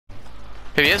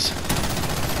Here he is.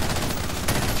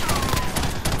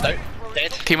 No,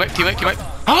 dead. Team wipe, team wipe, team wipe.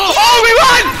 Oh, we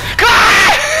won! Come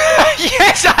on!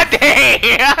 Yes,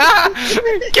 Andy!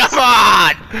 Come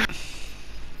on!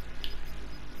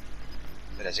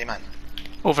 Where is he, man?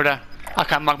 Over there. I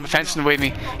can't mark my fence in the way of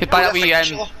me. He's by that wee,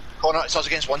 Oh no, it's us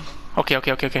against one. Okay.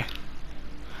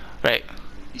 Right.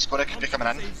 He's gonna be coming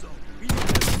in.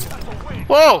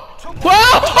 Whoa!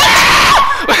 Whoa!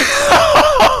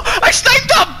 I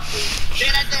sniped him!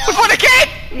 Before the gate!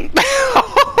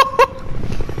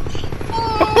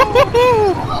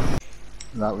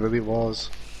 That really was.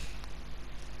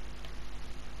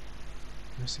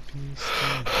 Recipes.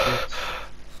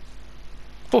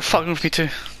 Oh, fuck me too.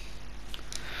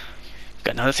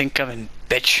 Got another thing coming,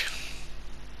 bitch.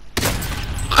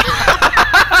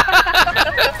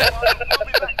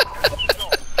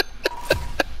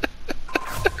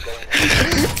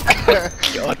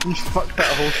 God, you fucked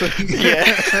that whole thing. Yeah.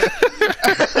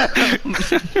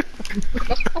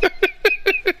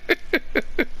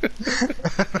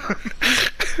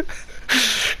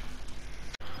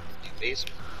 Please.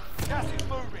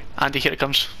 Andy, here it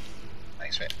comes.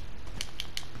 Thanks, mate.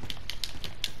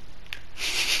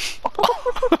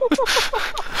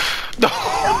 No.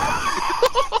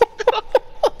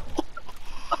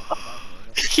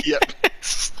 Yep.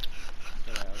 Yes.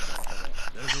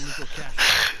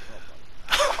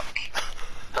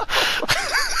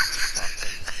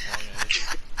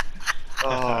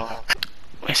 Oh.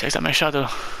 Wait, is that my shadow?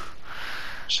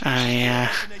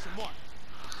 Yeah.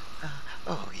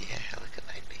 Oh yeah, look at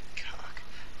my big cock.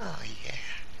 Oh yeah.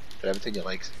 For everything you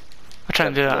like. I'll try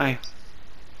and do that, aye.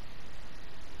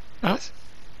 Oh.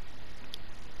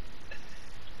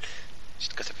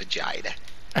 Just got a vagina.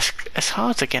 It's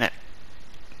hard to get it.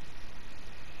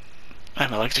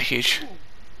 My legs are huge.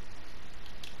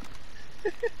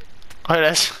 Oh, it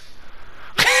is.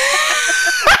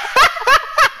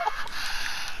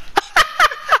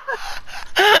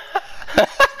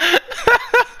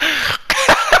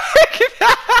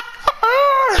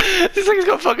 This thing's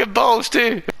got fucking balls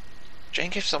too.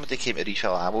 Drink if somebody came to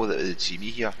refill ammo that would see me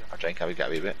here. I drink I would get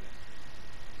away with it.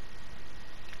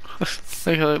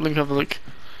 Let me have a look.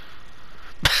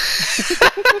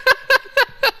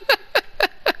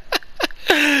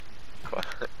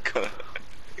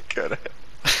 Got it.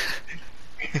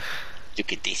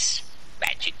 Look at this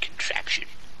magic contraption.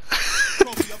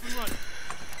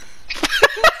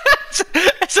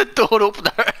 It's a door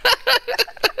opener.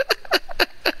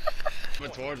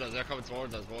 Coming towards us, they're coming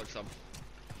towards us, watch them.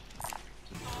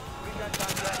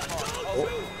 Oh.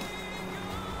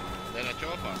 Then a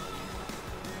chopper.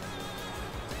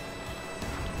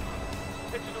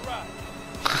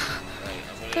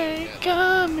 Take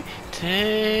me,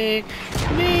 take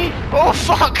me. Oh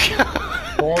fuck!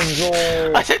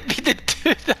 Bonzo! I didn't mean to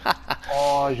do that.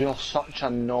 Oh, you're such a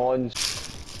nonce.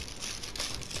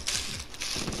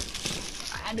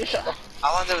 I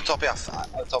landed on top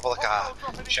of like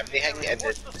a chimney thing and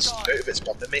the spout of it's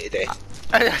burning me to death.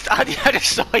 I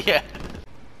just saw you.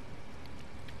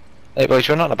 Hey boys,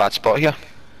 we're not in a bad spot here.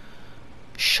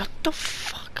 Shut the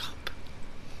fuck up.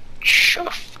 Shut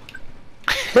up.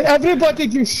 But everybody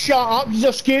just shut up,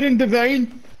 you're scaring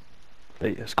Divine.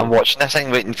 Right, let's go. I'm watching this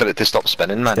thing waiting for it to stop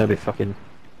spinning, man. Gonna be fucking.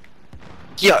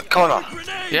 Yeah, Connor.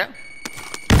 Yeah?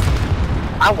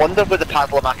 I wonder where the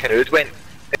paddle of my canoe went.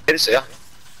 It's there.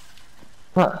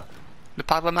 What? The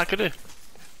paddle of my canoe.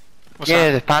 What's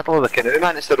Yeah, that? the paddle of the canoe,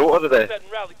 man. It's the rotor of the...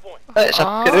 It's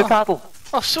a canoe paddle.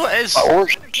 Oh, so it is. Oh,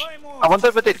 I wonder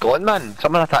where they'd gone, man.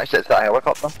 Someone attached it to that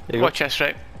helicopter. Watch this,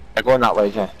 right? They're going that way,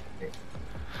 yeah.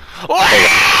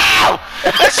 Wow!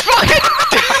 It's fucking...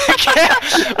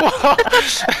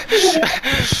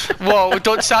 Whoa. Whoa,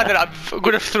 don't stand there, I'm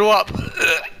gonna throw up.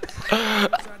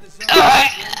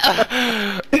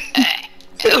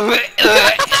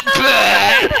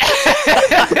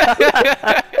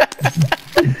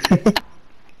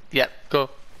 Yep, go.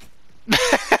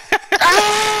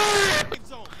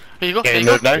 Here you go, Yeah, there you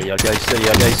no, go. no. There you are, guys. There you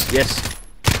are, guys. Yes.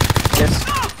 Yes.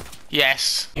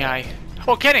 Yes. Yeah, aye.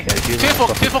 Oh, Kenny! Yeah, Two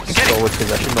folk, Kenny! solid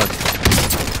position, man.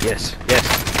 Yes. Yes.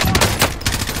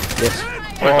 Yes.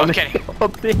 Where about Kenny? Oh,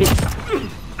 mate.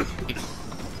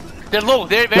 They're low,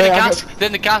 they're in the gas. They're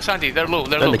in the gas, Andy. They're low,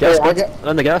 they're They're low. in the gas. They're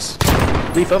in the gas.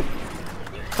 Leave them.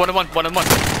 1 on 1, 1 on 1.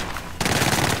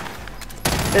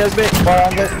 There's me.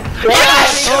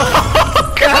 Yes!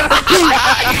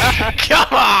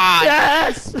 Come on!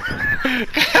 Yes!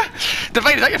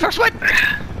 Divine, is that your first win?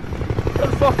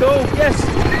 Fuck off, yes!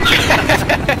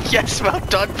 Yes, well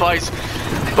done, boys.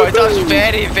 But that was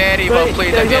very, very well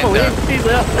played again there. He's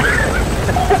there.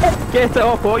 Get it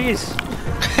off, boys.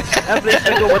 Every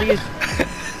single one of you.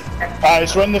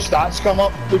 It's when the stats come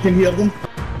up, we can hear them.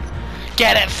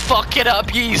 Get it fucking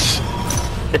up, yees!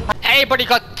 Anybody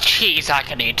got cheese I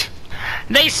can eat?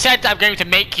 They said I'm going to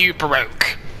make you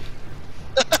broke.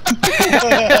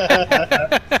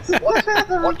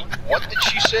 What did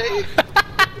she say?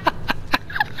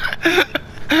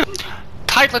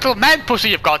 Tight little man pussy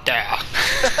you've got there.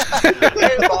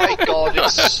 Oh my god, it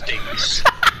stinks.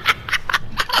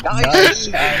 Nice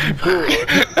and good.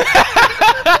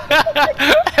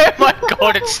 Oh my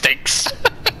god, it stinks.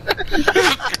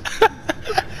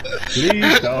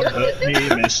 Please don't hurt me,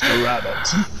 Mr. Rabbit.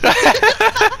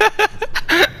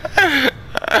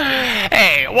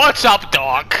 Hey, what's up,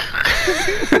 dog?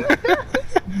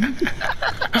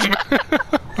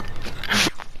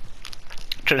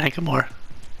 Trying to think of more.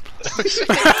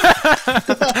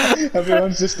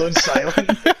 Everyone's just gone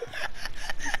silent.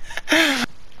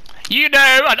 You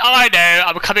know, and I know,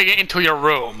 I'm coming into your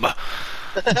room.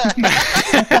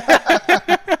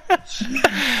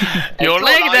 You're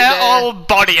laying there all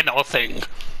body and all thing.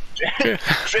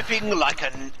 Dripping like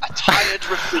a tired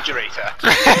refrigerator.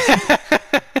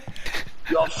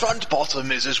 Your front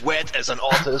bottom is as wet as an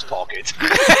otter's pocket.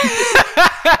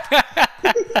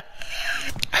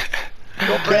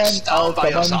 Your breasts down by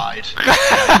your side.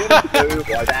 I don't know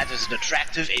why that is an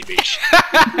attractive image.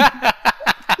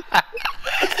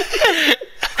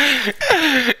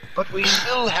 But we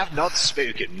still have not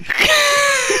spoken.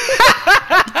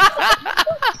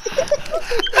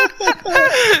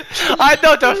 I'm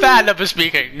not a fan of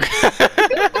speaking.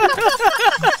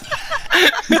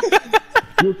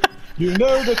 You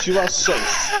know that you are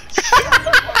safe.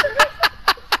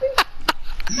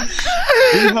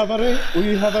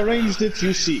 we have arranged it,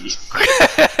 you see.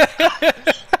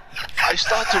 I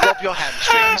start to rub your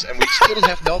hamstrings and we still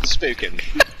have not spoken.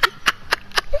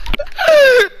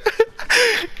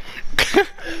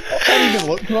 I can't even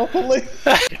look properly.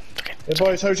 Hey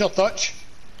boys, how's your touch?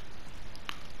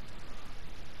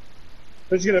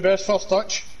 Who's got the best first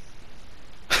touch?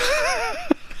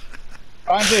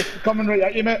 Andy, coming right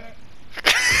at you, mate.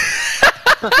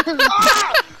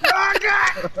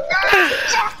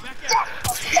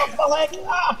 Stop my leg!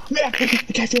 I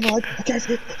can't feel my leg! I can't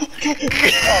feel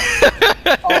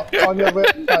Oh, on your way.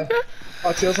 Fine.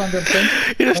 Oh, cheers, Andy, I'm saying.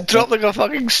 You just dropped like a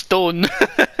fucking stone.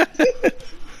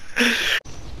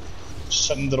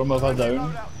 Syndrome of a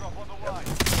down.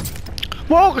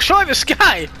 Whoa, shot in the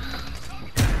sky!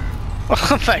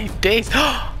 Oh my days.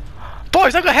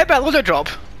 Boys, I got hit by a loader drop.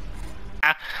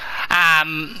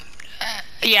 Connie,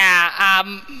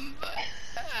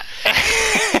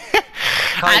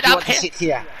 do you want to sit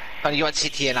here? Connie, you want to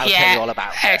sit here and I'll tell you all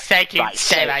about it. Thank you Right,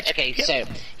 so much. Okay, so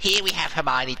here we have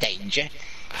Hermione Danger.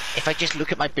 If I just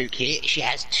look at my book here, she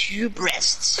has 2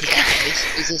 breasts here. This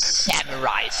is a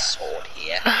samurai sword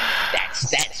here.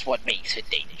 That's what makes her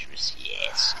dangerous.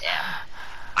 Yes.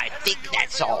 I think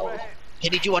that's all.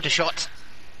 Kenny, do you want a shot?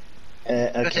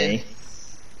 Okay.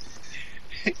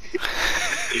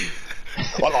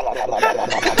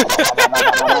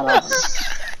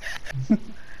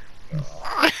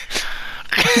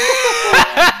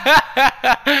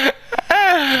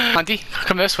 Andy,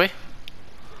 come this way.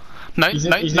 Mount.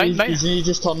 You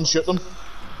just turn and shoot them.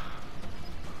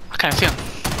 I can't see him.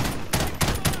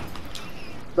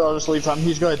 Gotta just leave him,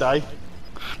 he's gonna die.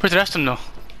 Where's the rest of them though?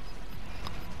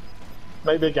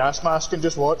 Might be a gas mask and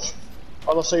just watch.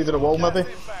 Other side of the wall maybe.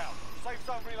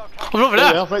 Oh, we're over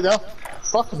there! Right there.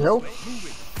 Fucking hell.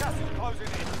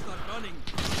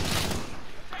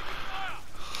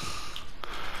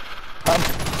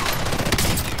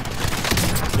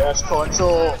 Yes,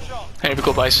 Concho. Here we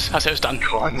go, boys. That's how it's done.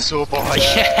 Conso boy.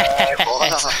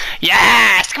 Yes!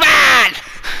 Yes! Come on!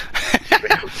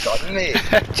 Well done, mate.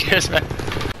 Cheers, man.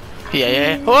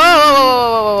 Yeah.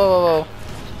 Whoa!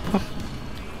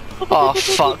 Oh,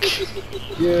 fuck.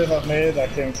 You have made a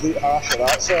complete hash of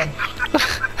that, son.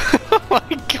 Oh my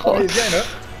Oh, god. he's getting it.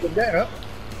 You're getting it.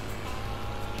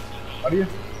 Are you?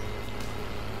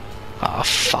 Oh,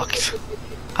 fucked.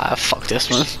 Ah, fuck this,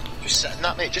 man. Just sitting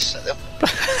that, mate. Just sit there.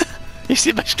 You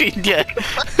see my screen, yeah?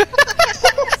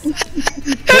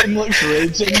 Getting looks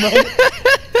raging, man.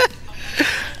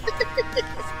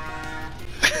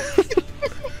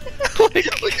 Look at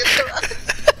that.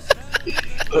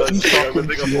 I'm fucking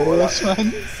furious,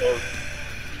 man.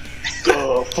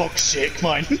 Oh, fuck's sake,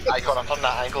 man. I got up on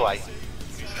that angle,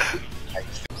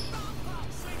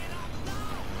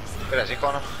 Where is he,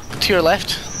 Connor? To your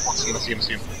left. I see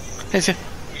him. Is it?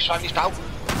 He's trying his bow.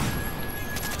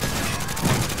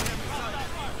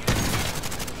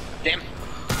 Damn.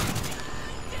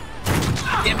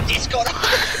 It's Connor.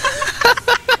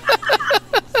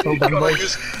 Well done,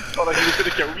 boys. Connor, he was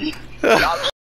gonna kill me.